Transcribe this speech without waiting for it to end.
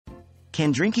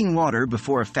Can drinking water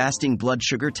before a fasting blood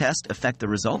sugar test affect the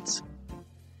results?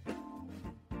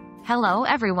 Hello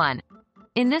everyone!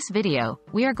 In this video,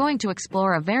 we are going to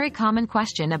explore a very common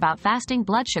question about fasting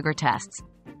blood sugar tests.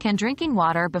 Can drinking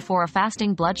water before a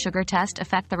fasting blood sugar test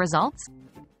affect the results?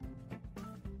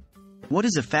 What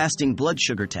is a fasting blood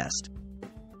sugar test?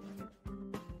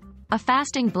 A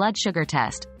fasting blood sugar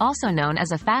test, also known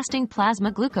as a fasting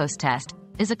plasma glucose test,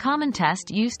 is a common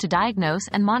test used to diagnose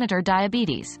and monitor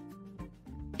diabetes.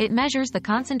 It measures the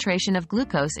concentration of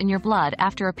glucose in your blood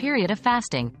after a period of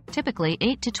fasting, typically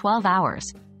 8 to 12 hours.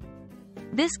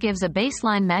 This gives a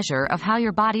baseline measure of how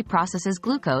your body processes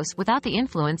glucose without the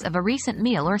influence of a recent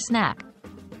meal or snack.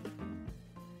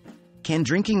 Can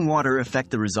drinking water affect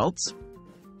the results?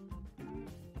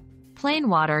 Plain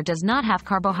water does not have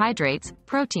carbohydrates,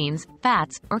 proteins,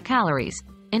 fats, or calories.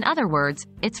 In other words,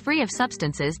 it's free of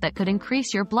substances that could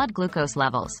increase your blood glucose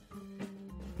levels.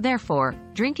 Therefore,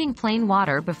 drinking plain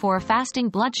water before a fasting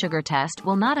blood sugar test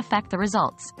will not affect the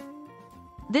results.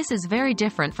 This is very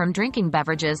different from drinking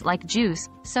beverages like juice,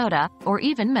 soda, or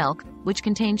even milk, which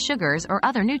contain sugars or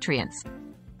other nutrients.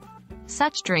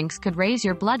 Such drinks could raise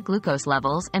your blood glucose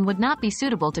levels and would not be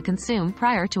suitable to consume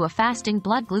prior to a fasting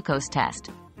blood glucose test.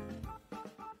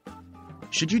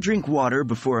 Should you drink water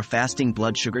before a fasting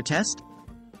blood sugar test?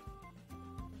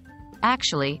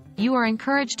 Actually, you are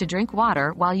encouraged to drink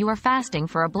water while you are fasting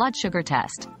for a blood sugar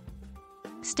test.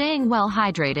 Staying well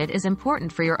hydrated is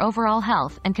important for your overall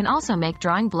health and can also make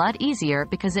drawing blood easier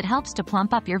because it helps to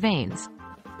plump up your veins.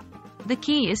 The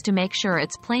key is to make sure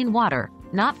it's plain water,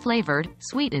 not flavored,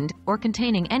 sweetened, or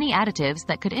containing any additives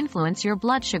that could influence your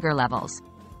blood sugar levels.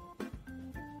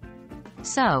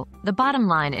 So, the bottom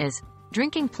line is,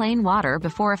 drinking plain water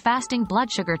before a fasting blood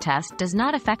sugar test does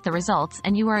not affect the results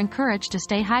and you are encouraged to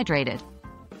stay hydrated.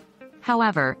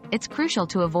 However, it's crucial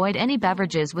to avoid any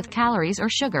beverages with calories or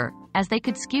sugar, as they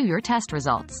could skew your test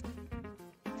results.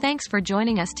 Thanks for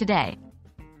joining us today.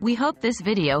 We hope this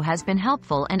video has been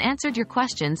helpful and answered your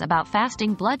questions about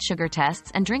fasting blood sugar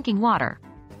tests and drinking water.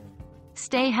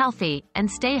 Stay healthy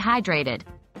and stay hydrated.